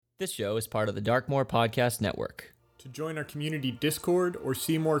This show is part of the Darkmoor Podcast Network. To join our community Discord or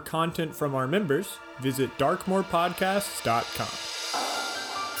see more content from our members, visit darkmoorpodcasts.com.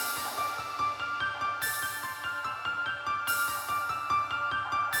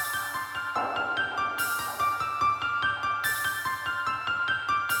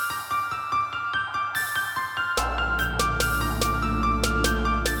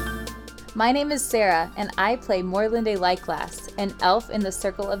 My name is Sarah, and I play Morlinde Lightglass, an elf in the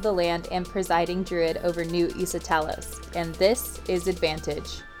Circle of the Land and presiding druid over New Isatalos, and this is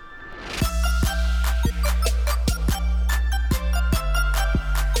Advantage.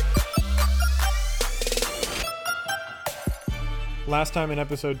 Last time in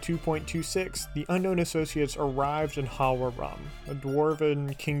episode 2.26, the Unknown Associates arrived in Halwarum, a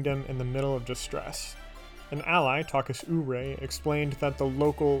dwarven kingdom in the middle of distress. An ally, Takas Ure, explained that the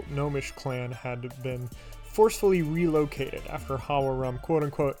local Gnomish clan had been forcefully relocated after Halwarum,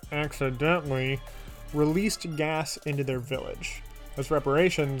 quote-unquote, accidentally released gas into their village. As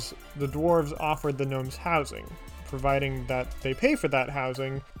reparations, the dwarves offered the gnomes housing, providing that they pay for that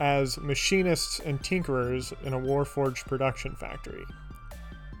housing as machinists and tinkerers in a Warforged production factory.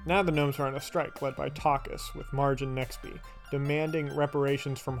 Now the gnomes are on a strike led by Takas with Marge and Nexby, demanding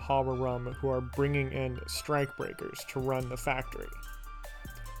reparations from Halwarum, who are bringing in strikebreakers to run the factory.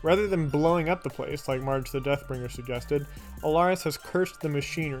 Rather than blowing up the place like Marge the Deathbringer suggested, Alaris has cursed the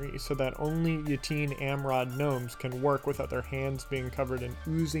machinery so that only Yatine Amrod gnomes can work without their hands being covered in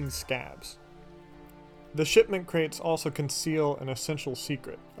oozing scabs. The shipment crates also conceal an essential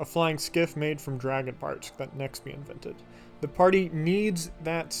secret, a flying skiff made from dragon parts that Nexby invented. The party needs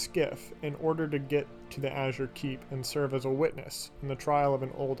that skiff in order to get to the Azure Keep and serve as a witness in the trial of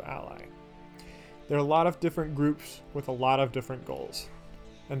an old ally. There are a lot of different groups with a lot of different goals,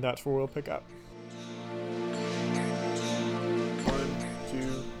 and that's where we'll pick up. 1,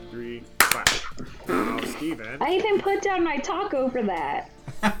 2, 3, clap. Oh, Steven. I even put down my taco for that.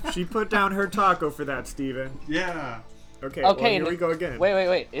 She put down her taco for that, Steven. Yeah. Okay, well, here we go again.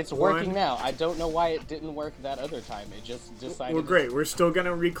 Wait. It's working now. I don't know why it didn't work that other time. It just decided. Well, great. We're still going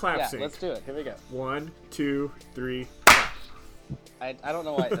to reclap Yeah, sync. let's do it. Here we go. 1, 2, 3. I don't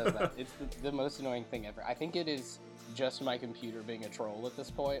know why it does that. It's the most annoying thing ever. I think it is just my computer being a troll at this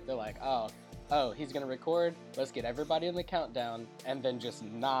point. They're like, oh, he's going to record. Let's get everybody in the countdown and then just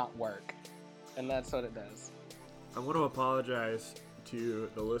not work. And that's what it does. I want to apologize to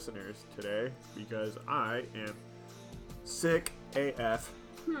the listeners today because I am sick AF.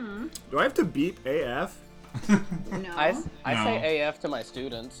 Do I have to beep AF? No. I No. say AF to my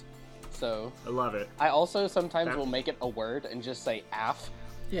students, so I love it. I also sometimes will make it a word and just say AF,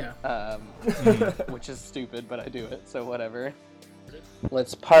 Yeah. which is stupid, but I do it, so whatever.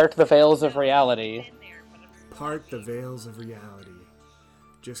 Let's part the veils of reality. Part the veils of reality.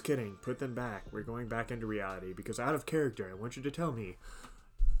 Just kidding. Put them back. We're going back into reality because out of character, I want you to tell me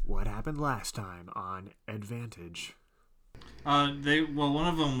what happened last time on Advantage. One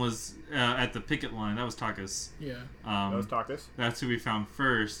of them was at the picket line. That was Takas. Yeah. That was Takas. That's who we found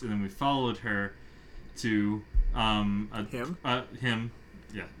first, and then we followed her to him. Him.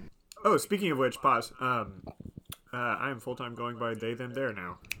 Yeah. Oh, speaking of which, pause. I am full-time going by they, them, there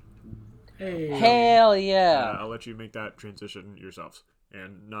now. Hey. Hell yeah! I'll let you make that transition yourselves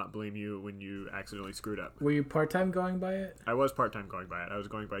and not blame you when you accidentally screwed up. Were you part-time going by it? I was part-time going by it. I was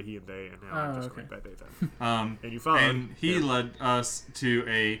going by he and they, and now I'm just going by they, them. And you followed. And he him. led us to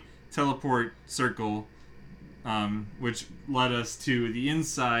a teleport circle, which led us to the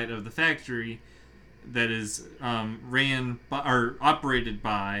inside of the factory that is ran by, or operated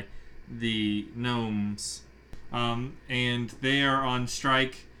by the gnomes. And they are on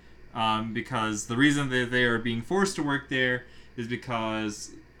strike because the reason that they are being forced to work there is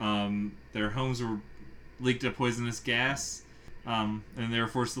because their homes were leaked a poisonous gas, and they were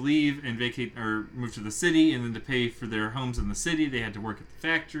forced to leave and vacate or move to the city, and then to pay for their homes in the city, they had to work at the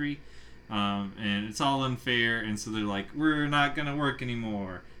factory, and it's all unfair, and so they're like, we're not going to work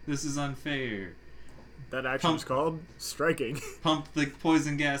anymore. This is unfair. That action is called striking. Pump the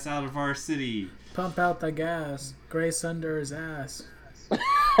poison gas out of our city. Pump out the gas. Grace under his ass.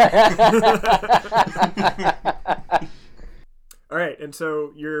 All right, and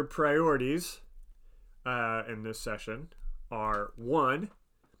so your priorities in this session are 1,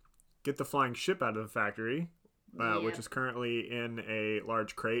 get the flying ship out of the factory, which is currently in a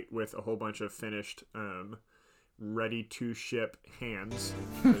large crate with a whole bunch of finished, ready-to-ship hands,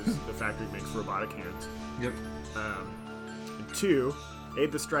 because the factory makes robotic hands. Yep. And 2,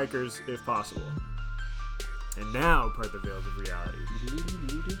 aid the strikers if possible. And now, part the veils of reality.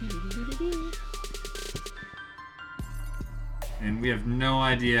 and we have no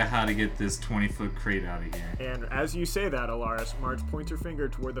idea how to get this 20-foot crate out of here. And as you say that, Alaris, Marge points her finger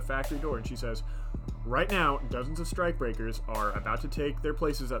toward the factory door and she says, right now, dozens of strikebreakers are about to take their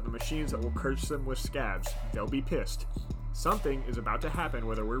places at the machines that will curse them with scabs. They'll be pissed. Something is about to happen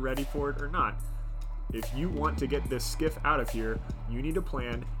whether we're ready for it or not. If you want to get this skiff out of here, you need a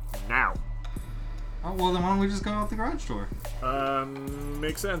plan now. Oh, well, then why don't we just go out the garage door?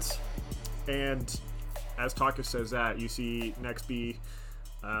 Makes sense. And as Taka says that, you see Nextby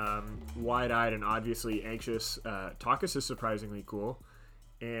wide-eyed and obviously anxious. Takas is surprisingly cool.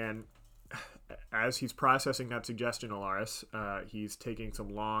 And as he's processing that suggestion, Alaris, he's taking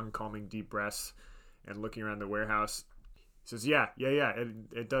some long, calming, deep breaths and looking around the warehouse. He says, yeah,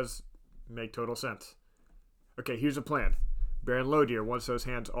 it does make total sense. Okay, here's a plan. Baron Lodier wants those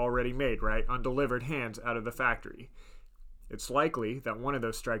hands already made, right? Undelivered hands out of the factory. It's likely that one of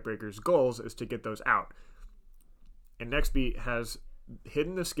those strikebreakers' goals is to get those out. And Nextby has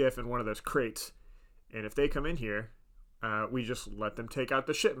hidden the skiff in one of those crates. And if they come in here, we just let them take out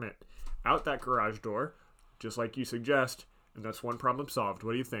the shipment. Out that garage door, just like you suggest, and that's one problem solved.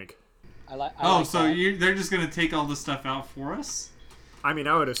 What do you think? They're just going to take all this stuff out for us? I mean,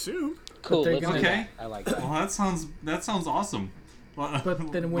 I would assume. Cool. But Let's do okay. that. I like that. Well, that sounds awesome. But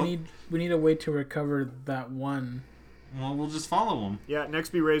then we need a way to recover that one. Well, we'll just follow them. Yeah,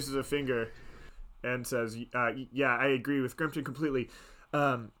 Nextby raises a finger and says, yeah, I agree with Grimpton completely.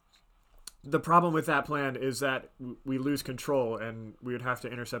 The problem with that plan is that we lose control and we would have to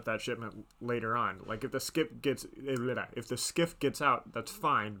intercept that shipment later on. Like if the skiff gets out, that's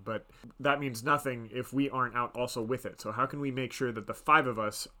fine, but that means nothing if we aren't out also with it. So how can we make sure that the 5 of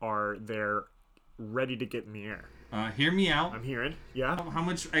us are there ready to get in the air? Hear me out. I'm hearing. Yeah? How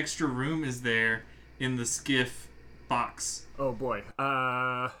much extra room is there in the skiff box? Oh boy.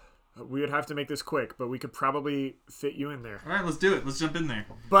 We would have to make this quick, but we could probably fit you in there. All right, let's do it. Let's jump in there.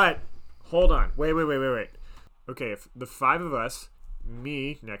 But hold on. Wait. Okay, if the 5 of us,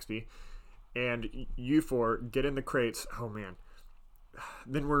 me, Nextby, and you 4 get in the crates, oh man,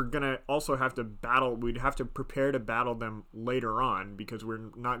 then we're going to also have to battle. We'd have to prepare to battle them later on because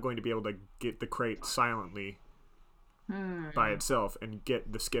we're not going to be able to get the crate silently by itself and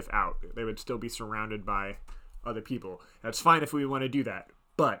get the skiff out. They would still be surrounded by other people. That's fine if we want to do that,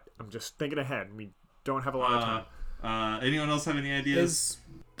 but I'm just thinking ahead. We don't have a lot of time. Anyone else have any ideas? Is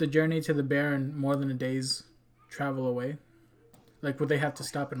the journey to the Baron more than a day's travel away? Like, would they have to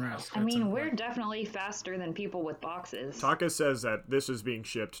stop and rest? I mean, we're definitely faster than people with boxes. Taka says that this is being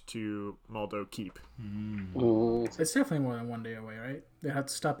shipped to Maldo Keep. It's definitely more than 1 day away, right? They have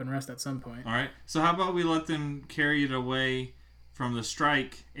to stop and rest at some point. All right. So how about we let them carry it away from the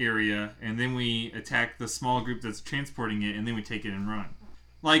strike area, and then we attack the small group that's transporting it, and then we take it and run.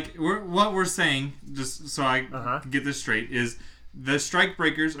 Like, what we're saying, just so I get this straight, is the strike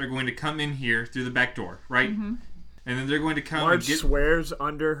breakers are going to come in here through the back door, right? Mm-hmm. And then they're going to come Marge and get... swears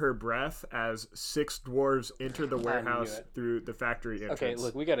under her breath as 6 dwarves enter the warehouse through the factory entrance. Okay,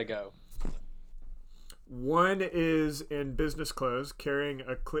 look, we gotta go. One is in business clothes, carrying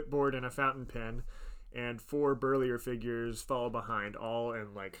a clipboard and a fountain pen, and 4 burlier figures follow behind, all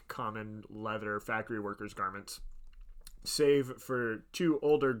in like common leather factory workers' garments. Save for 2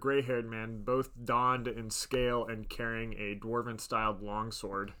 older gray-haired men, both donned in scale and carrying a dwarven-styled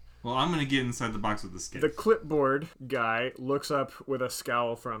longsword. Well, I'm going to get inside the box with the skiff. The clipboard guy looks up with a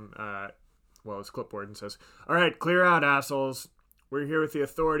scowl from, his clipboard and says, "All right, clear out, assholes. We're here with the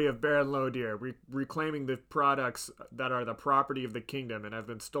authority of Baron Lodier, reclaiming the products that are the property of the kingdom and have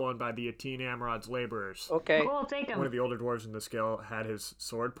been stolen by the Ateen Amrod's laborers." Okay. We'll take them. One of the older dwarves in the scale had his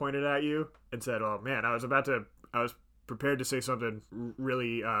sword pointed at you and said, "Oh man, I was prepared to say something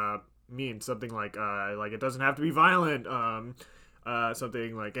really mean, something like it doesn't have to be violent,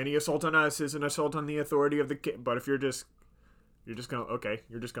 something like any assault on us is an assault on the authority of the king. But if you're just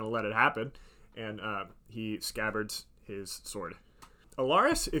gonna let it happen," and he scabbards his sword.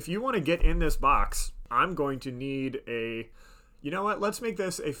 Alaris, if you want to get in this box, I'm going to need you know what? Let's make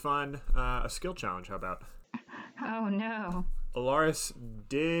this a fun a skill challenge. How about? Oh no. Alaris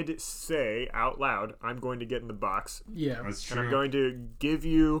did say out loud, "I'm going to get in the box." Yeah. That's true. And I'm going to give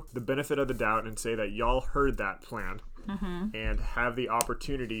you the benefit of the doubt and say that y'all heard that plan and have the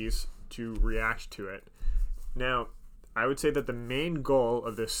opportunities to react to it. Now, I would say that the main goal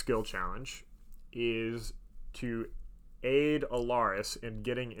of this skill challenge is to aid Alaris in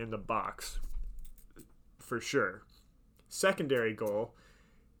getting in the box, for sure. Secondary goal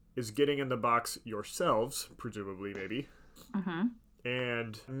is getting in the box yourselves, presumably, maybe.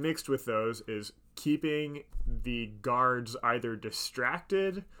 And mixed with those is keeping the guards either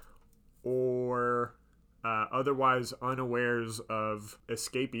distracted or otherwise unawares of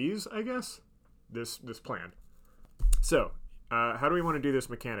escapees, I guess, this plan. So, how do we want to do this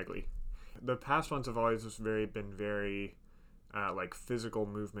mechanically? The past ones have always just been very like physical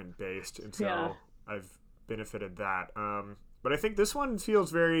movement based, and so I've benefited that. But I think this one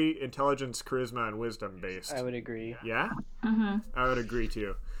feels very intelligence, charisma, and wisdom based. I would agree. Yeah? Mm-hmm. I would agree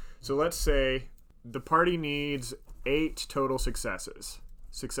too. So let's say the party needs 8 total success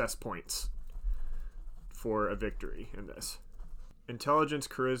points for a victory in this. Intelligence,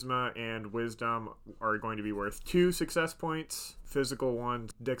 charisma, and wisdom are going to be worth 2 success points. Physical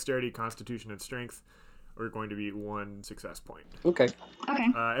 1, dexterity, constitution, and strength are going to be 1 success point. Okay. Okay.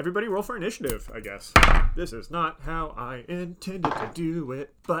 Everybody roll for initiative, I guess. This is not how I intended to do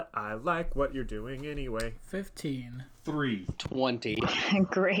it, but I like what you're doing anyway. 15. 3. 20.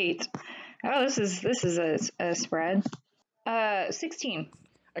 Great. Oh, this is a spread. 16.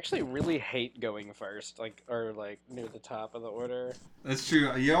 I actually really hate going first, or near the top of the order. That's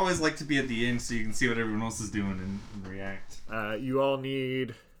true. You always like to be at the end so you can see what everyone else is doing and react. You all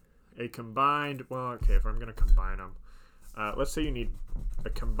need a combined... Well, okay, if I'm going to combine them. Let's say you need a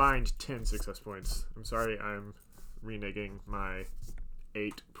combined 10 success points. I'm sorry, I'm reneging my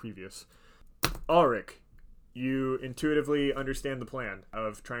 8 previous. Ulrich, you intuitively understand the plan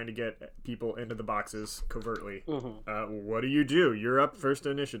of trying to get people into the boxes covertly. Mm-hmm. What do? You're up first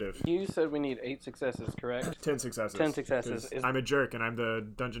initiative. You said we need 8 successes, correct? 10 successes. 10 successes. 'Cause I'm a jerk and I'm the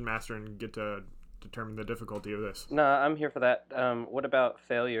dungeon master and get to determine the difficulty of this. No, I'm here for that. What about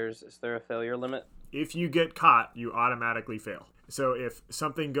failures? Is there a failure limit? If you get caught, you automatically fail. So if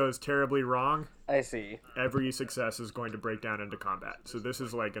something goes terribly wrong, I see. every success is going to break down into combat. So this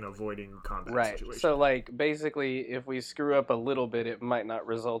is like an avoiding combat Right. situation. So, basically, if we screw up a little bit, it might not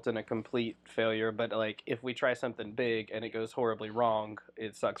result in a complete failure. But, if we try something big and it goes horribly wrong,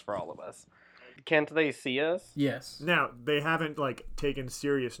 it sucks for all of us. Can't they see us? Yes. Now, they haven't taken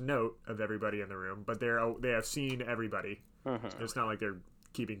serious note of everybody in the room, but they have seen everybody. Mm-hmm. It's not like they're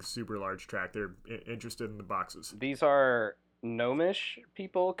keeping super large track. They're interested in the boxes. These are gnomish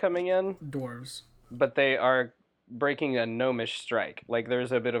people coming in, Dwarves. but they are breaking a gnomish strike.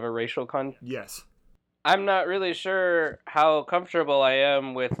 There's a bit of a racial Yes. I'm not really sure how comfortable I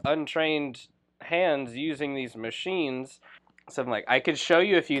am with untrained hands using these machines. So I could show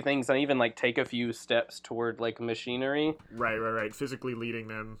you a few things and even take a few steps toward machinery. Right. Physically leading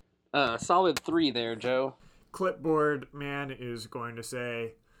them. Solid 3 there, Joe. Clipboard man is going to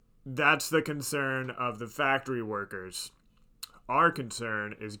say, that's the concern of the factory workers. Our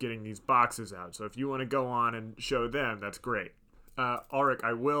concern is getting these boxes out. So if you want to go on and show them, that's great. Ulrich,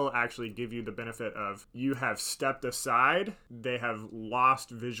 I will actually give you the benefit of you have stepped aside. They have lost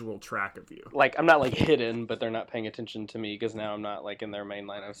visual track of you. I'm not hidden, but they're not paying attention to me because now I'm not in their main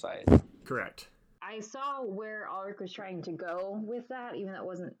line of sight. Correct. I saw where Ulrich was trying to go with that, even though it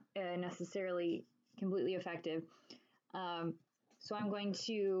wasn't necessarily completely effective. So I'm going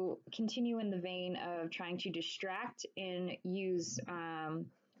to continue in the vein of trying to distract and use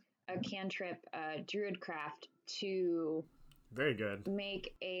a cantrip, Druidcraft, to Very good.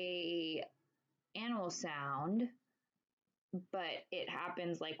 make a animal sound, but it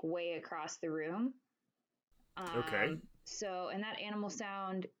happens way across the room. Okay. So, and that animal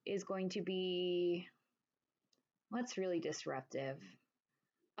sound is going to be, what's really disruptive?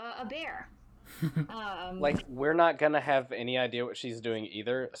 A bear. We're not gonna have any idea what she's doing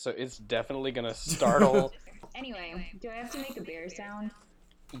either, so it's definitely gonna startle. Anyway, do I have to make a bear sound?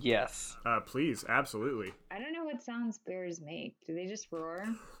 Yes. Please, absolutely. I don't know what sounds bears make. Do they just roar?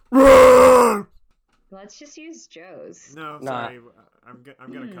 Roar! Let's just use Joe's. No, Nah. sorry.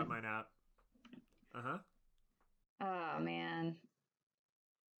 I'm gonna cut mine out. Oh, man.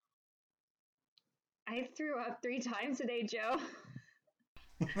 I threw up 3 times today, Joe.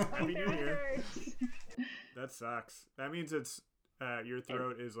 Happy New throat Year. hurts. That sucks. That means it's your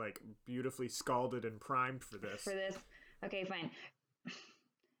throat is beautifully scalded and primed for this. For this. Okay, fine.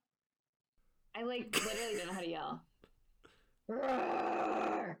 I literally don't know how to yell.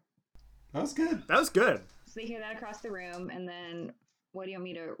 Roar! That was good. That was good. So they hear that across the room, and then what do you want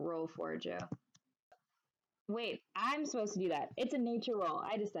me to roll for, Joe? Wait, I'm supposed to do that. It's a nature roll.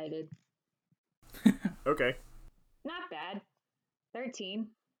 I decided. Okay. Not bad. 13.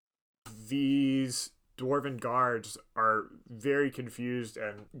 These dwarven guards are very confused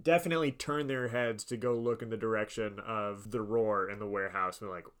and definitely turn their heads to go look in the direction of the roar in the warehouse. And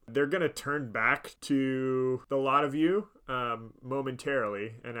they're going to turn back to the lot of you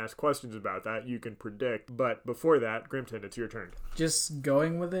momentarily and ask questions about that. You can predict. But before that, Grimton, it's your turn. Just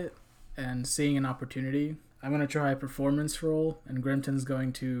going with it and seeing an opportunity. I'm going to try a performance roll, and Grimton's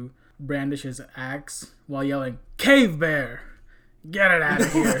going to brandish his axe while yelling, "Cave bear! Get it out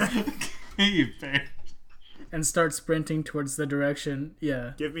of here!" Cave bear. and start sprinting towards the direction.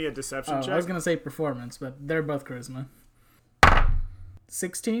 Yeah. Give me a deception Oh, check. I was going to say performance, but they're both charisma.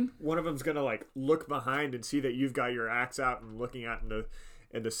 16? One of them's gonna like look behind and see that you've got your axe out and looking out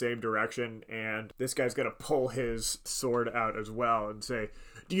in the same direction, and this guy's gonna pull his sword out as well and say,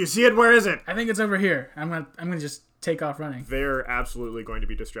 "Do you see it? Where is it?" I think it's over here. I'm gonna just take off running. They're absolutely going to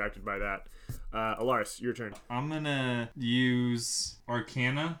be distracted by that. Alaris, your turn. I'm gonna use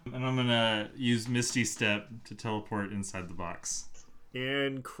Arcana, and I'm gonna use Misty Step to teleport inside the box.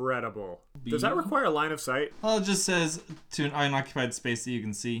 Incredible. Does that require a line of sight? Well, it just says to an unoccupied space that you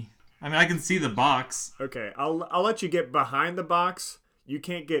can see. I mean, I can see the box. Okay, I'll let you get behind the box. You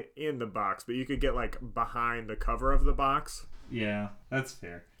can't get in the box, but you could get like behind the cover of the box. Yeah, that's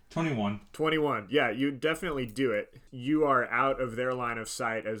fair. 21. 21. Yeah, you definitely do it. You are out of their line of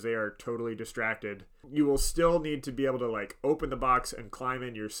sight as they are totally distracted. You will still need to be able to like open the box and climb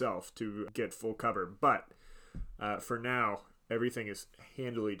in yourself to get full cover, but for now, everything is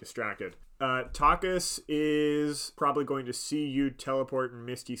handily distracted. Takas is probably going to see you teleport and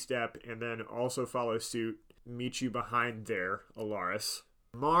Misty Step and then also follow suit, meet you behind there, Alaris.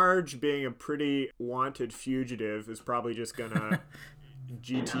 Marge, being a pretty wanted fugitive, is probably just gonna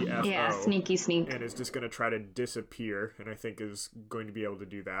GTFO. Yeah, sneaky sneak. And is just going to try to disappear, and I think is going to be able to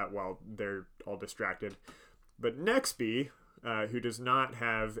do that while they're all distracted. But Nextby, who does not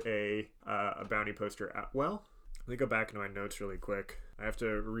have a bounty poster well, let me go back into my notes really quick. I have to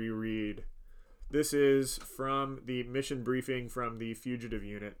reread. This is from the mission briefing from the fugitive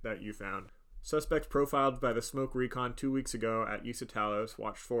unit that you found. Suspects profiled by the smoke recon 2 weeks ago at Isatalos,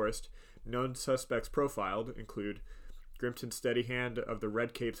 Watch Forest. Known suspects profiled include Grimton Steadyhand of the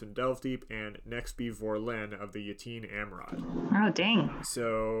Red Capes in Delvedeep and Nextby Vorlin of the Yateen Amrod. Oh, dang.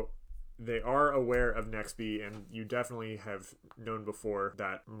 So they are aware of Nextby, and you definitely have known before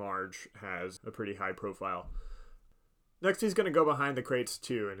that Marge has a pretty high profile. Nextby's going to go behind the crates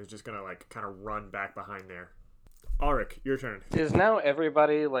too, and is just going to like kind of run back behind there. Ulrich, your turn. Is now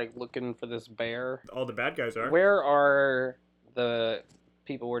everybody like looking for this bear? All the bad guys are. Where are the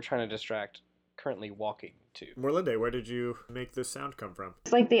people we're trying to distract currently walking to? Morlinde, where did you make this sound come from?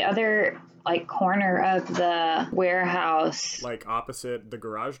 It's like the other corner of the warehouse. Like opposite the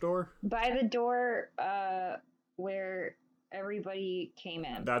garage door? By the door where everybody came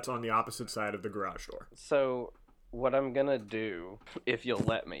in. That's on the opposite side of the garage door. So what I'm gonna do, if you'll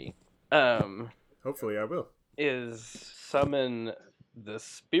let me, hopefully I will, is summon the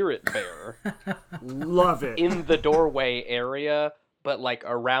spirit bear. Love it. In the doorway area, but like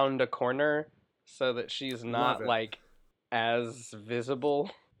around a corner, so that she's not like as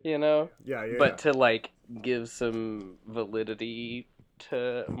visible, you know? Yeah. But to like give some validity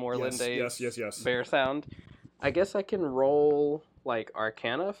to Morlinde's yes. bear sound. I guess I can roll like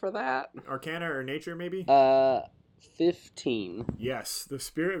Arcana for that. Arcana or nature, maybe? 15. Yes, the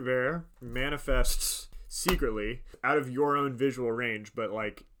spirit bear manifests secretly out of your own visual range, but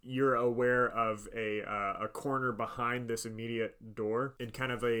like you're aware of a corner behind this immediate door in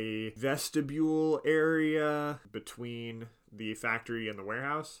kind of a vestibule area between the factory and the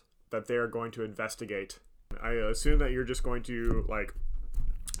warehouse that they are going to investigate. I assume that you're just going to like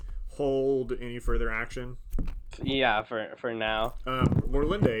hold any further action. Yeah, for now.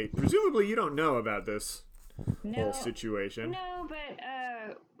 Morlinde, presumably you don't know about this No, whole situation. No,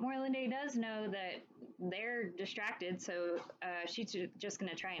 but Morlinde does know that they're distracted, so she's just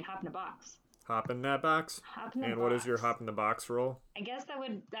gonna try and hop in a box. Hop in that box? Hop in the And box. what is your hop in the box roll? I guess that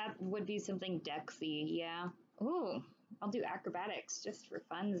would be something Dexy, yeah. Ooh, I'll do acrobatics just for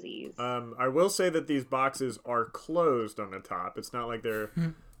funsies. I will say that these boxes are closed on the top. It's not like they're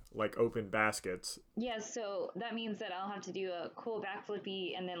like open baskets. Yeah, so that means that I'll have to do a cool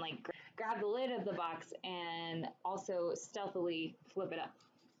backflippy and then like grab the lid of the box and also stealthily flip it up.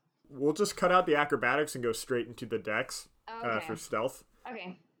 We'll just cut out the acrobatics and go straight into the dex Okay. for stealth.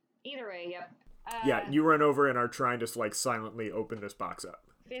 Okay. Either way, yep. Yeah, you run over and are trying to like silently open this box up.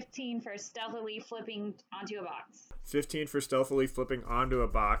 15 for stealthily flipping onto a box. 15 for stealthily flipping onto a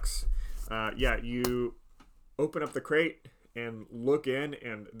box. Yeah, you open up the crate and look in,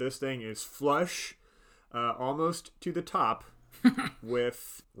 and this thing is flush, almost to the top,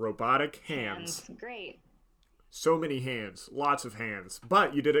 with robotic hands. Great. So many hands, lots of hands,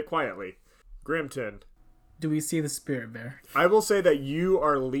 but you did it quietly. Grimton, Do we see the spirit bear? I will say that you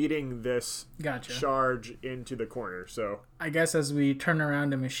are leading this Gotcha. charge into the corner, so I guess as we turn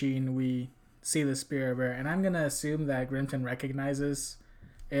around the machine, we see the spirit bear, and I'm gonna assume that Grimton recognizes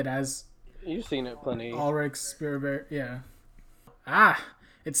it as You've seen it plenty. Ulrich's spirit bear. Yeah. Ah,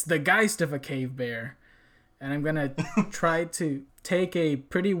 It's the Geist of a cave bear. And I'm going to try to take a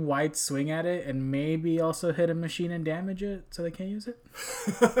pretty wide swing at it and maybe also hit a machine and damage it so they can't use it.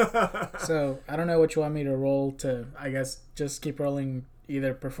 So I don't know what you want me to roll to, I guess, just keep rolling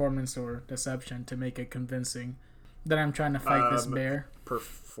either performance or deception to make it convincing that I'm trying to fight this bear.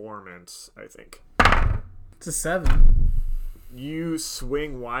 Performance, I think. It's a 7. You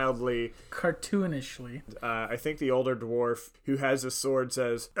swing wildly. Cartoonishly. I think the older dwarf who has a sword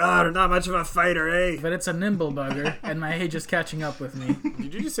says, "Oh, not much of a fighter, eh?" But it's a nimble bugger, and my age is catching up with me.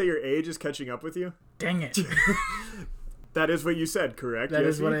 Did you just say your age is catching up with you? Dang it. That is what you said, correct? That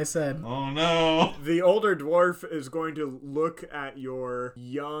is what I said. Oh no! The older dwarf is going to look at your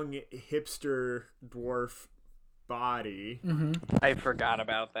young hipster dwarf body. I forgot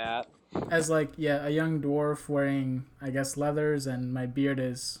about that. As like, yeah, a young dwarf wearing, I guess, leathers, and my beard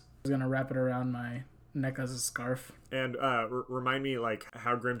is gonna wrap it around my neck as a scarf. And remind me, like,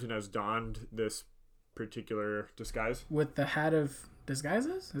 how Grimton has donned this particular disguise. With the hat of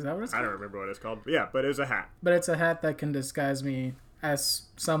disguises? Is that what it's I called? don't remember what it's called. But yeah, but it's a hat. But it's a hat that can disguise me as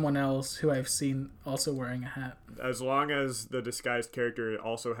someone else who I've seen also wearing a hat. As long as the disguised character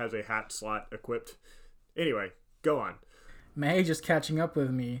also has a hat slot equipped. Anyway, go on. My age is catching up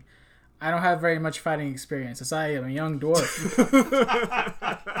with me. I don't have very much fighting experience, as I am a young dwarf.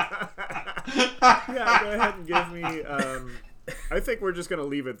 Yeah, go ahead and give me... I think we're just going to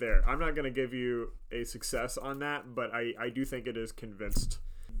leave it there. I'm not going to give you a success on that, but I do think it is convinced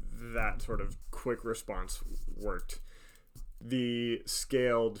that sort of quick response worked. The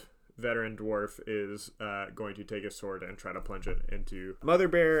scaled veteran dwarf is going to take a sword and try to plunge it into Mother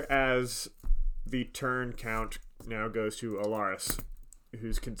Bear as the turn count now goes to Alaris,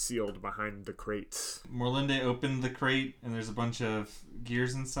 who's concealed behind the crates. Morlinde opened the crate, and there's a bunch of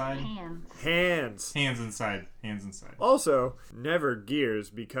gears inside. Hands. Hands inside. Also, never gears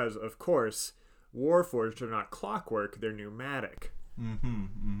because, of course, Warforged are not clockwork, they're pneumatic.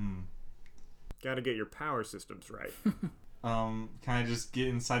 Gotta get your power systems right. Can I just get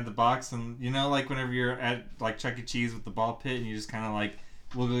inside the box and, like whenever you're at like Chuck E. Cheese with the ball pit and you just kind of like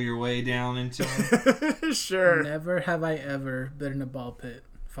wiggle your way down into it? Sure. Never have I ever been in a ball pit.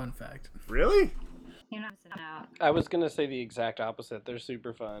 Fun fact. Really? You're not missing out. I was gonna say the exact opposite. They're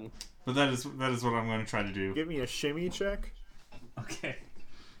super fun. But that is what I'm going to try to do. Give me a shimmy check. Okay.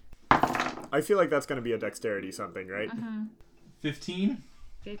 I feel like that's going to be a dexterity something, right? 15?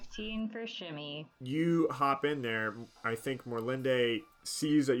 15 for shimmy. You hop in there. I think Morlinde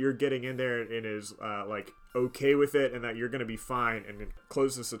sees that you're getting in there and is like okay with it and that you're going to be fine, and then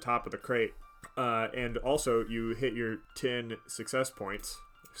closes the top of the crate. And also you hit your 10 success points.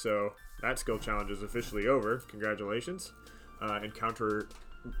 So that skill challenge is officially over. Congratulations. Encounter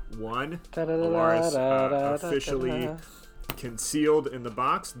 1. Alaris officially concealed in the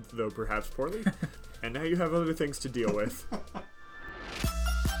box, though perhaps poorly. And now you have other things to deal with.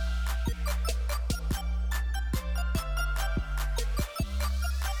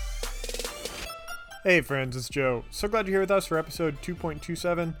 Hey friends, it's Joe. So glad you're here with us for episode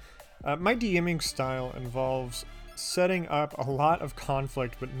 2.27. My DMing style involves setting up a lot of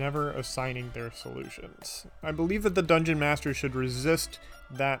conflict but never assigning their solutions. I believe that the Dungeon Master should resist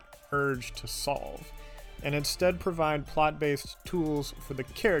that urge to solve, and instead provide plot-based tools for the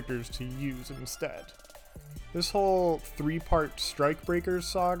characters to use instead. This whole 3-part Strikebreakers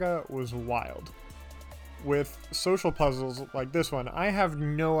saga was wild. With social puzzles like this one, I have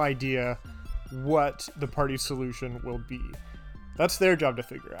no idea what the party's solution will be. That's their job to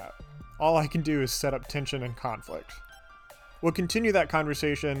figure out. All I can do is set up tension and conflict. We'll continue that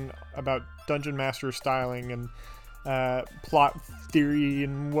conversation about Dungeon Master styling and plot theory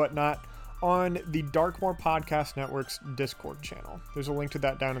and whatnot on the Darkmoor Podcast Network's Discord channel. There's a link to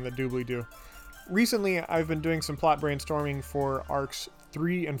that down in the doobly-doo. Recently, I've been doing some plot brainstorming for arcs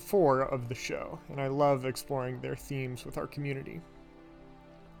 3 and 4 of the show, and I love exploring their themes with our community.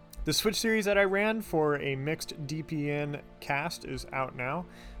 The Switch series that I ran for a mixed DPN cast is out now.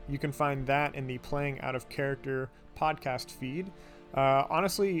 You can find that in the Playing Out of Character podcast feed.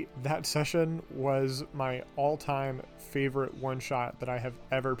 Honestly, that session was my all-time favorite one-shot that I have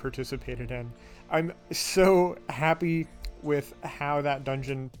ever participated in. I'm so happy with how that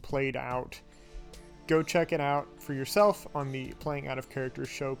dungeon played out. Go check it out for yourself on the Playing Out of Character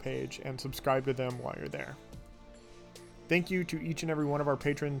show page and subscribe to them while you're there. Thank you to each and every one of our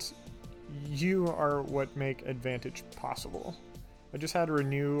patrons. You are what make Advantage possible. I just had to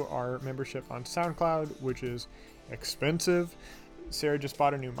renew our membership on SoundCloud, which is expensive. Sarah just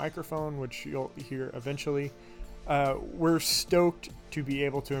bought a new microphone, which you'll hear eventually. We're stoked to be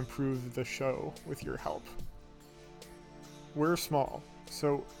able to improve the show with your help. We're small,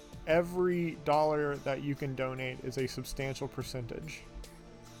 So every dollar that you can donate is a substantial percentage.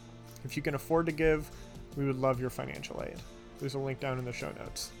 If you can afford to give, we would love your financial aid. There's a link down in the show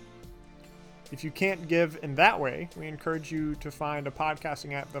notes. If you can't give in that way, we encourage you to find a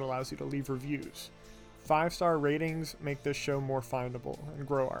podcasting app that allows you to leave reviews. 5-star ratings make this show more findable and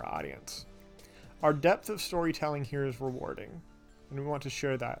grow our audience. Our depth of storytelling here is rewarding, and we want to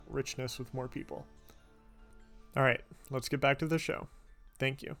share that richness with more people. All right, let's get back to the show.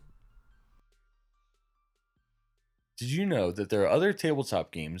 Thank you. Did you know that there are other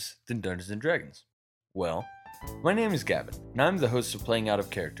tabletop games than Dungeons & Dragons? Well, my name is Gavin, and I'm the host of Playing Out of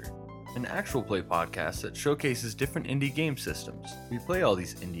Character, an actual play podcast that showcases different indie game systems. We play all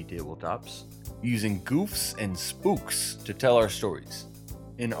these indie tabletops, using goofs and spooks to tell our stories.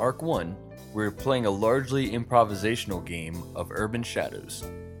 In Arc 1, we're playing a largely improvisational game of Urban Shadows.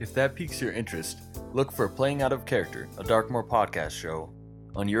 If that piques your interest, look for Playing Out of Character, a Darkmoor podcast show,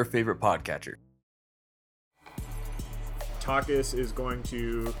 on your favorite podcatcher. Takis is going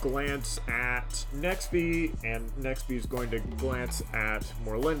to glance at Nexby, and Nexby is going to glance at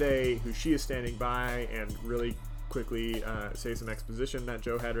Morlinde, who she is standing by, and really quickly say some exposition that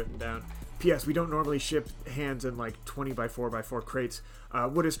Joe had written down. P.S. We don't normally ship hands in like 20 by 4 by 4 crates.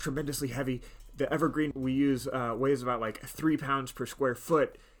 Wood is tremendously heavy. The evergreen we use weighs about like 3 pounds per square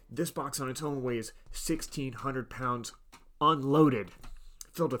foot. This box on its own weighs 1,600 pounds unloaded,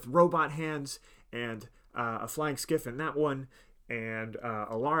 filled with robot hands and a flying skiff in that one, and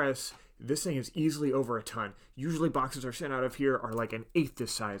Alaris. This thing is easily over a ton. Usually boxes are sent out of here are like an eighth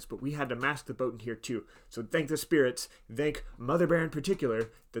this size, but we had to mask the boat in here too. So thank the spirits, thank Mother Bear in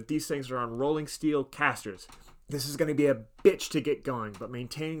particular, that these things are on rolling steel casters. This is going to be a bitch to get going, but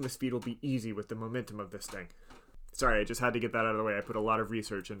maintaining the speed will be easy with the momentum of this thing. Sorry, I just had to get that out of the way. I put a lot of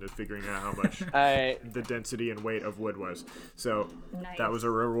research into figuring out how much the density and weight of wood was. So nice. That was a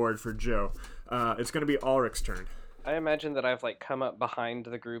reward for Joe. It's going to be Ulrich's turn. I imagine that I've come up behind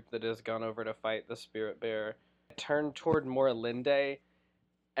the group that has gone over to fight the Spirit Bear, turn toward Morlinde,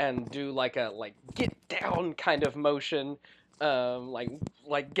 and do a get down kind of motion,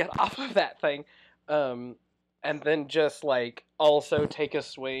 like get off of that thing, and then just also take a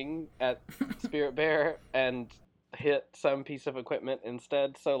swing at Spirit Bear and hit some piece of equipment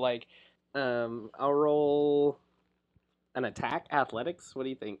instead. So I'll roll an attack, athletics. What do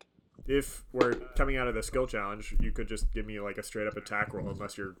you think? If we're coming out of the skill challenge, you could just give me a straight up attack roll,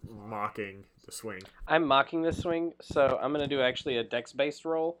 unless you're mocking the swing. I'm mocking the swing, so I'm going to do actually a dex based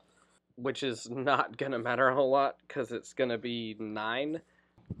roll, which is not going to matter a whole lot because it's going to be 9.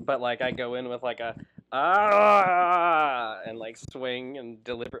 But I go in with and swing and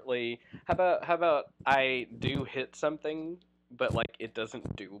deliberately. How about I do hit something, but it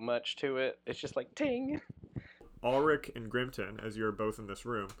doesn't do much to it. It's just ting. Ulrich and Grimton, as you're both in this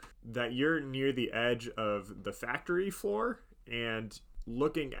room, that you're near the edge of the factory floor, and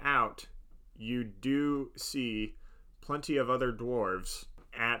looking out, you do see plenty of other dwarves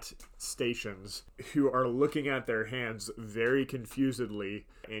at stations who are looking at their hands very confusedly,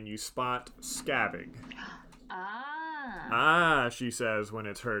 and you spot scabbing. Ah, she says when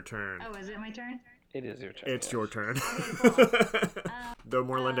it's her turn. Oh, is it my turn? It is your turn. It's your turn. Okay, cool. Though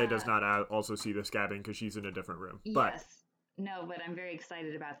Morlinde does not also see the scabbing because she's in a different room. But yes. No, but I'm very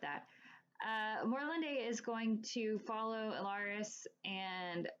excited about that. Morlinde is going to follow Alaris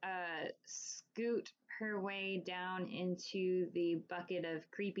and scoot her way down into the bucket of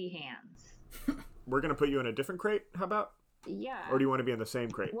creepy hands. We're going to put you in a different crate, how about? Yeah. Or do you want to be in the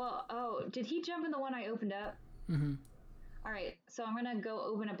same crate? Well, did he jump in the one I opened up? Mm-hmm. All right, so I'm going to go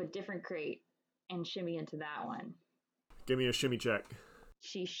open up a different crate and shimmy into that one. Give me a shimmy check.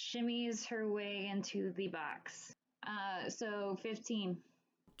 She shimmies her way into the box. So 15.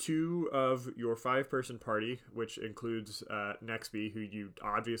 2 of your 5-person party, which includes Nexby, who you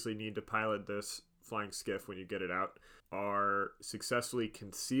obviously need to pilot this flying skiff when you get it out, are successfully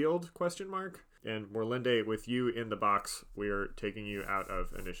concealed, ? And Morlinde, with you in the box, we are taking you out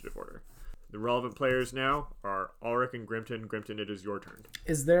of initiative order. The relevant players now are Ulrich and Grimton. Grimton, it is your turn.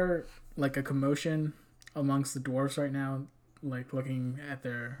 Is there a commotion amongst the dwarves right now, looking at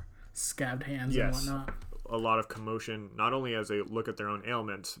their scabbed hands and whatnot? A lot of commotion, not only as they look at their own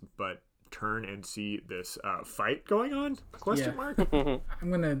ailments, but turn and see this fight going on? ?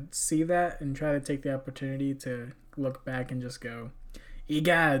 I'm gonna see that and try to take the opportunity to look back and just go,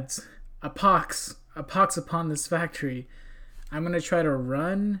 "Egads, a pox upon this factory." I'm gonna try to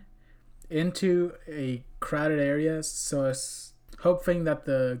run into a crowded area, so as hoping that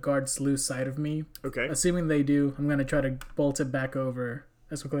the guards lose sight of me. Okay. Assuming they do, I'm gonna try to bolt it back over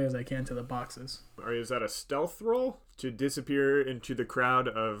as quickly as I can to the boxes. Is that a stealth roll to disappear into the crowd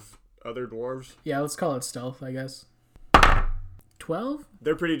of other dwarves. Yeah, let's call it stealth, I guess. 12?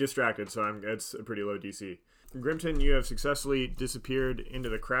 They're pretty distracted, so it's a pretty low DC. Grimton, you have successfully disappeared into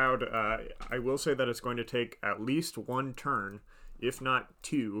the crowd. I will say that it's going to take at least one turn, if not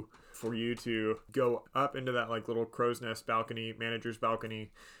two, for you to go up into that like little crow's nest balcony, manager's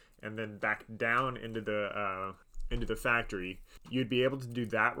balcony, and then back down into the factory. You'd be able to do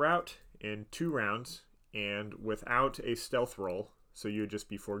that route in 2 rounds and without a stealth roll, so you would just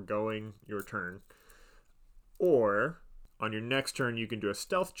be foregoing your turn. Or on your next turn, you can do a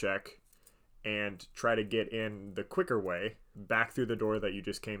stealth check and try to get in the quicker way back through the door that you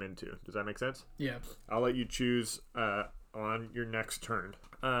just came into. Does that make sense? Yeah. I'll let you choose on your next turn.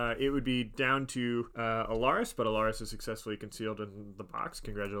 It would be down to Alaris, but Alaris is successfully concealed in the box.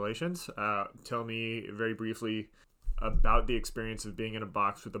 Congratulations. Tell me very briefly about the experience of being in a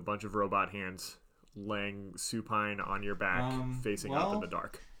box with a bunch of robot hands laying supine on your back, facing up in the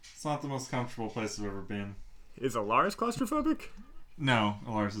dark. It's not the most comfortable place I've ever been. Is Alaris claustrophobic? No,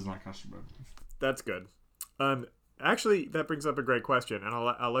 Alaris is not claustrophobic. That's good. Actually, that brings up a great question, and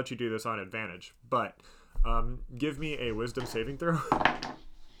I'll let you do this on advantage. But give me a wisdom saving throw.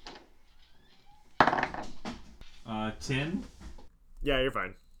 10. Yeah, you're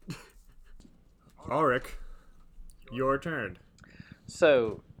fine. Ulrich, your turn.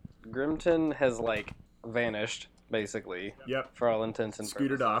 So, Grimton has like vanished, basically. Yep. For all intents and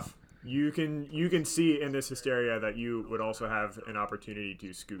Scooted purposes. off. You can see in this hysteria that you would also have an opportunity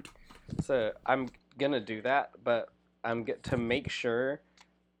to scoot. So I'm gonna do that, but to make sure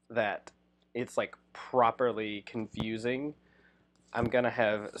that it's like properly confusing. I'm gonna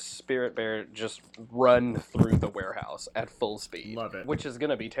have Spirit Bear just run through the warehouse at full speed. Love it. Which is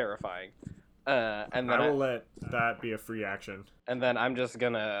gonna be terrifying. And then I will let that be a free action. And then I'm just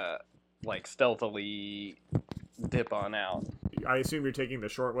gonna like stealthily dip on out. I assume you're taking the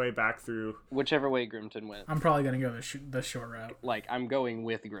short way back through. Whichever way Grimton went. I'm probably going to go the short route. Like, I'm going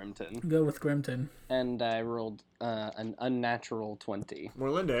with Grimton. Go with Grimton. And I rolled an unnatural 20.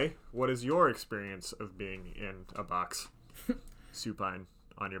 Morlinde, what is your experience of being in a box? Supine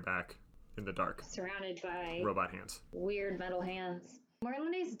on your back in the dark. Surrounded by robot hands. Weird metal hands.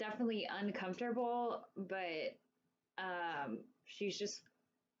 Morlinde's definitely uncomfortable, but she's just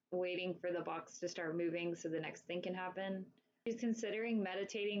waiting for the box to start moving so the next thing can happen. She's considering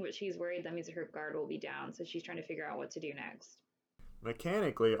meditating, but she's worried that means her guard will be down, so she's trying to figure out what to do next.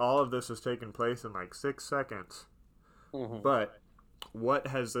 Mechanically, all of this has taken place in like 6 seconds. Mm-hmm. But what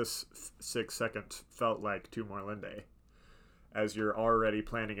has this 6 seconds felt like to Morlinde? As you're already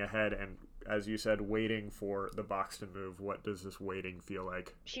planning ahead and, as you said, waiting for the box to move, what does this waiting feel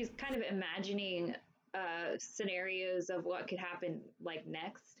like? She's kind of imagining scenarios of what could happen like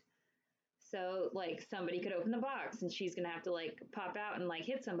next. So like somebody could open the box and she's gonna have to like pop out and like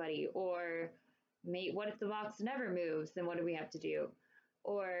hit somebody, or what if the box never moves? Then what do we have to do?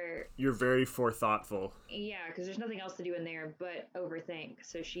 Or you're very forethoughtful. Yeah, because there's nothing else to do in there but overthink.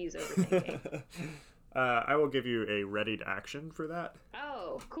 So she's overthinking. I will give you a ready to action for that.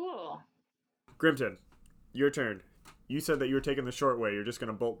 Oh, cool. Grimton, your turn. You said that you were taking the short way. You're just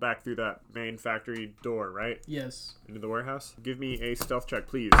going to bolt back through that main factory door, right? Yes. Into the warehouse. Give me a stealth check,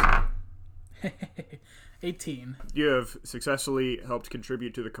 please. 18. You have successfully helped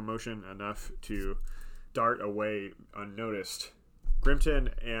contribute to the commotion enough to dart away unnoticed.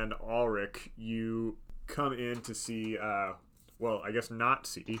 Grimton and Ulrich, you come in to see, well, I guess not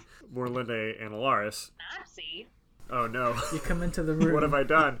see, Morlinde and Alaris. Not see? Oh no. You come into the room. What have I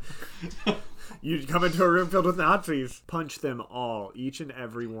done? You come into a room filled with Nazis. Punch them all, each and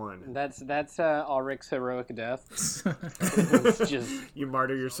every one. That's Ulrich's heroic death. It's just you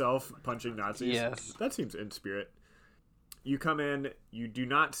martyr yourself punching Nazis. Yes. That seems in spirit. You come in, you do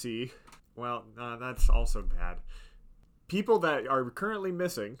not see. Well, that's also bad. People that are currently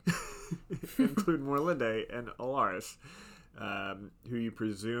missing include Morlinde and Alaris, who you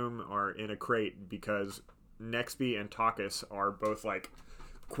presume are in a crate because Nexby and Takas are both like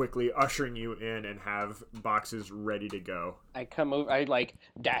quickly ushering you in and have boxes ready to go. I come over, I like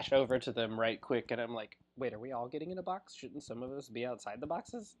dash over to them right quick, and I'm like, wait, are we all getting in a box? Shouldn't some of us be outside the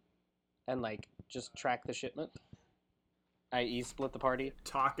boxes? And like, just track the shipment? I.e. split the party?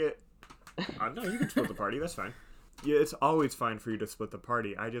 Talk it. No, you can split the party, that's fine. Yeah, it's always fine for you to split the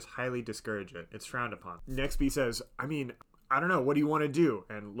party. I just highly discourage it. It's frowned upon. Nexby says, I don't know, what do you want to do?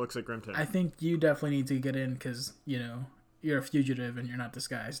 And looks at Grimton. I think you definitely need to get in because, you're a fugitive and you're not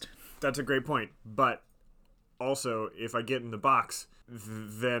disguised. That's a great point. But Also, if I get in the box,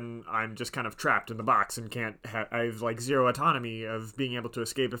 then I'm just kind of trapped in the box and can't I have like zero autonomy of being able to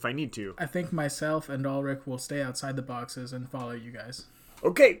escape if I need to. I think myself and Ulrich will stay outside the boxes and follow you guys.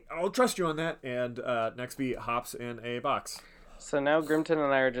 Okay, I'll trust you on that. And Nextby hops in a box. So now Grimton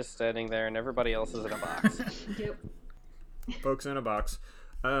and I are just standing there, and everybody else is in a box. Yep. Folks in a box.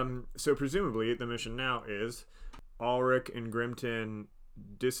 So presumably the mission now is Ulrich and Grimton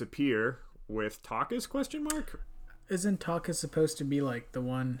disappear with Takas, question mark? Isn't Taka supposed to be like the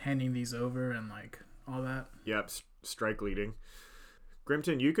one handing these over and like all that? Yep, strike leading.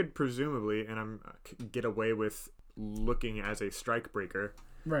 Grimton, you could presumably, and get away with looking as a strike breaker.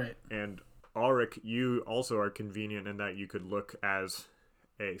 Right. And Ulrich, you also are convenient in that you could look as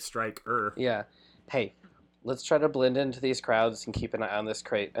a striker. Yeah. Hey, let's try to blend into these crowds and keep an eye on this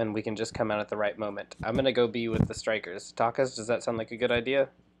crate, and we can just come out at the right moment. I'm gonna go be with the strikers. Takas, does that sound like a good idea?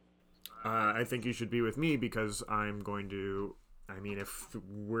 I think you should be with me because I'm going to. I mean, if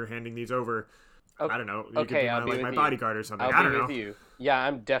we're handing these over, I don't know. You could be I'll be with my you. bodyguard or something. I I'll don't be know. with you. Yeah,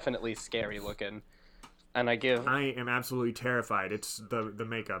 I'm definitely scary looking, and I am absolutely terrified. It's the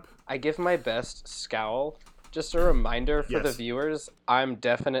makeup. I give my best scowl. Just a reminder for the Yes. viewers, I'm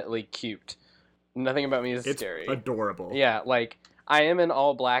definitely cute. Nothing about me is It's scary. adorable. Yeah, like I am in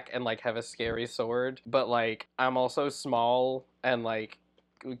all black and like have a scary sword, but like I'm also small and like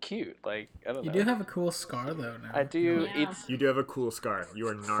cute. Like I don't know. You do have a cool scar though now. I do. Yeah. It's You do have a cool scar. You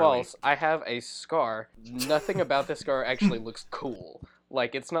are gnarly. false. I have a scar. Nothing about this scar actually looks cool.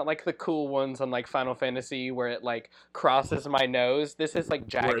 Like it's not like the cool ones on like Final Fantasy where it like crosses my nose. This is like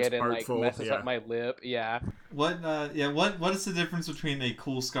Where it's jagged and like artful, messes yeah. up my lip. Yeah, What is the difference between a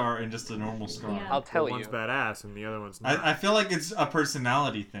cool scar and just a normal scar? Yeah. I'll tell you. One's badass and the other one's not. I feel like it's a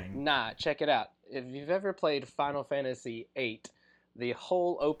personality thing. Nah, check it out. If you've ever played Final Fantasy VIII, the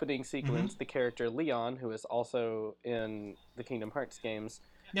whole opening sequence, the character Leon, who is also in the Kingdom Hearts games,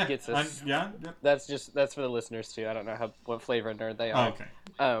 Yeah, gets us. yeah. That's for the listeners too. I don't know what flavor nerd they Oh, are.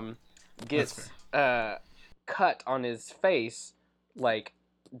 okay. Gets cut on his face, like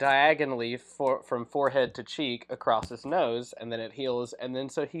diagonally from forehead to cheek across his nose, and then it heals, and then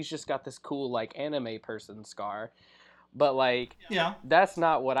so he's just got this cool like anime person scar. But like Yeah. that's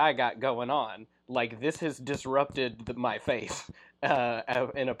not what I got going on. Like this has disrupted my face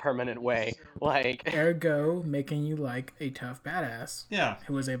in a permanent way. Like Ergo, making you like a tough badass Yeah.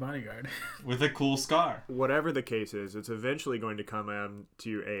 who is a bodyguard. With a cool scar. Whatever the case is, it's eventually going to come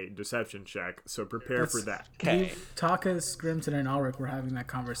to a deception check, so prepare for that. okay. Takas, Grimton, and Ulrich were having that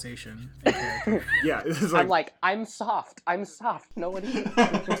conversation in character. Yeah, it's I'm soft. No one.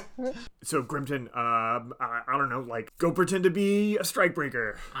 So Grimton, I don't know, like, go pretend to be a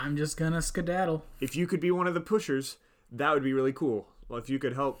strikebreaker. I'm just gonna skedaddle. If you could be one of the pushers, that would be really cool. Well, if you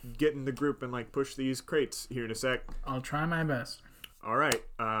could help get in the group and like push these crates here in a sec. I'll try my best. All right,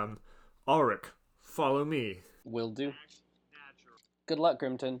 Ulrich, follow me. Will do. Good luck,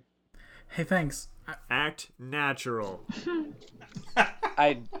 Grimton. Hey, thanks. Act natural.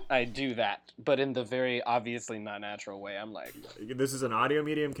 I do that, but in the very obviously not natural way. I'm like, This is an audio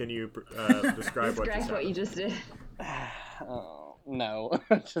medium. Can you describe what Describe just what you happened? just did. oh no,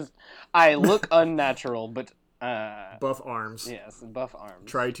 just I look unnatural, but Buff arms. yes, buff arms.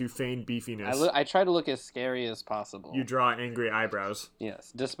 Try to feign beefiness. I try to look as scary as possible. You draw angry eyebrows.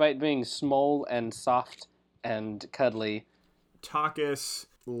 Yes, despite being small and soft and cuddly. Takas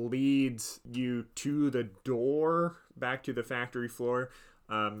leads you to the door back to the factory floor.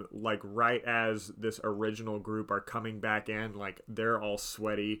 Like right as this original group are coming back in, like they're all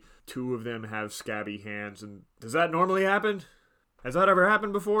sweaty. Two of them have scabby hands. And does that normally happen? Has that ever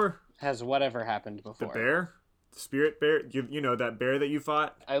happened before? Has whatever happened The before? bear? The spirit bear? You know, that bear that you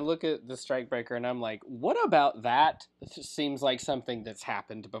fought? I look at the Strikebreaker and I'm like, what about that? It just seems like something that's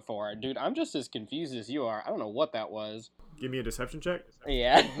happened before. Dude, I'm just as confused as you are. I don't know what that was. Give me a deception check.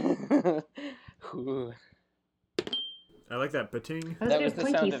 Yeah. Ooh. I like that pating. That was a good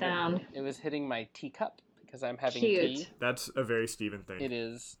clinky of sound. it. It was hitting my teacup because I'm having Cute. tea. That's a very Steven thing. It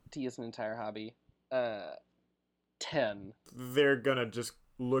is. Tea is an entire hobby. 10. They're gonna just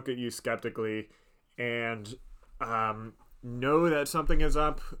look at you skeptically and know that something is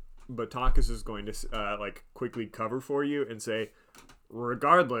up, but Takas is going to like quickly cover for you and say,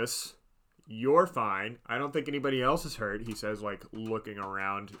 regardless, you're fine. I don't think anybody else is hurt, he says, like looking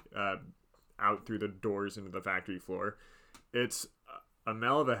around out through the doors into the factory floor. It's a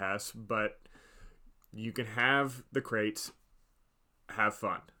Melvahess, but you can have the crates, have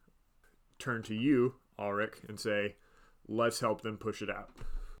fun. Turn to you, Ulrich, and say, let's help them push it out.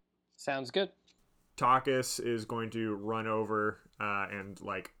 Sounds good. Takas is going to run over and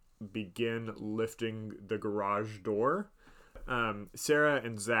like begin lifting the garage door. Sarah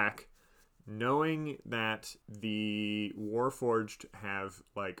and Zach, knowing that the Warforged have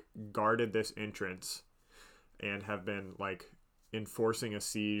like guarded this entrance and have been like enforcing a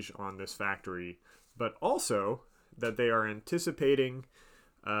siege on this factory, but also that they are anticipating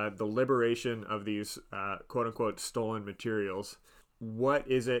the liberation of these quote-unquote stolen materials. What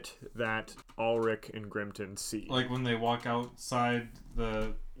is it that Ulrich and Grimton see? Like when they walk outside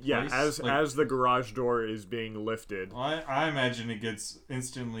the place? As the garage door is being lifted. I imagine it gets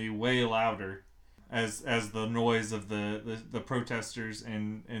instantly way louder as the noise of the protesters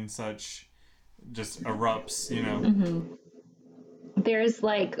and such just erupts, you know. Mm-hmm. There's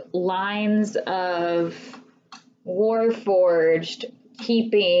like lines of Warforged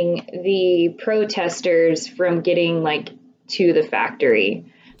keeping the protesters from getting like to the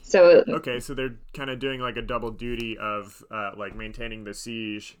factory. So okay, so they're kind of doing like a double duty of like maintaining the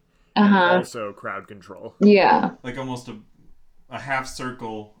siege and also crowd control. Yeah, like almost a half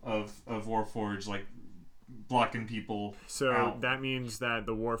circle of Warforged, like blocking people. So out. That means that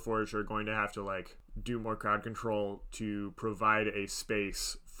the Warforged are going to have to like do more crowd control to provide a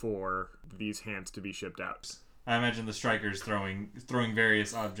space for these hands to be shipped out. I imagine the strikers throwing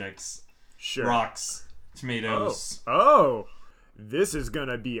various objects, Sure. rocks, tomatoes. Oh, this is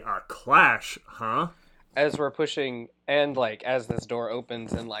gonna be a clash, huh? As we're pushing, and like as this door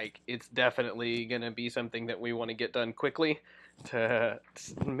opens, and like it's definitely gonna be something that we want to get done quickly to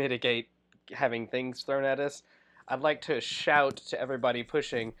mitigate having things thrown at us. I'd like to shout to everybody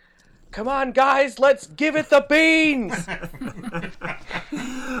pushing, "Come on, guys, let's give it the beans!"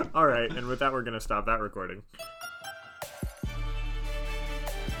 All right, and with that, we're gonna stop that recording.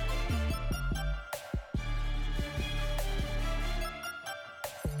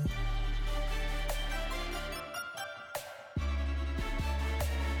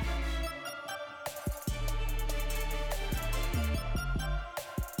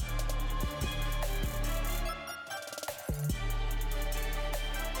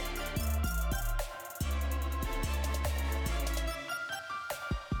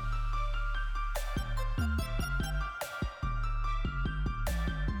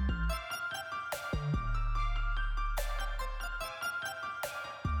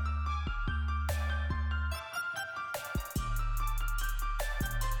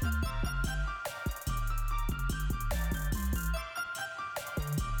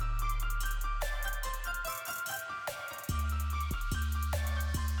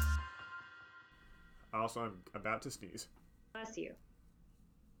 Also, I'm about to sneeze. bless you.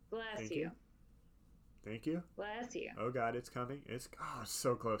 Bless Thank you. you. Thank you. Bless you. Oh God, it's coming. It's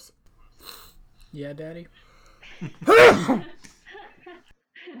so close. Yeah, Daddy. Can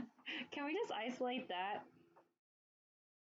we just isolate that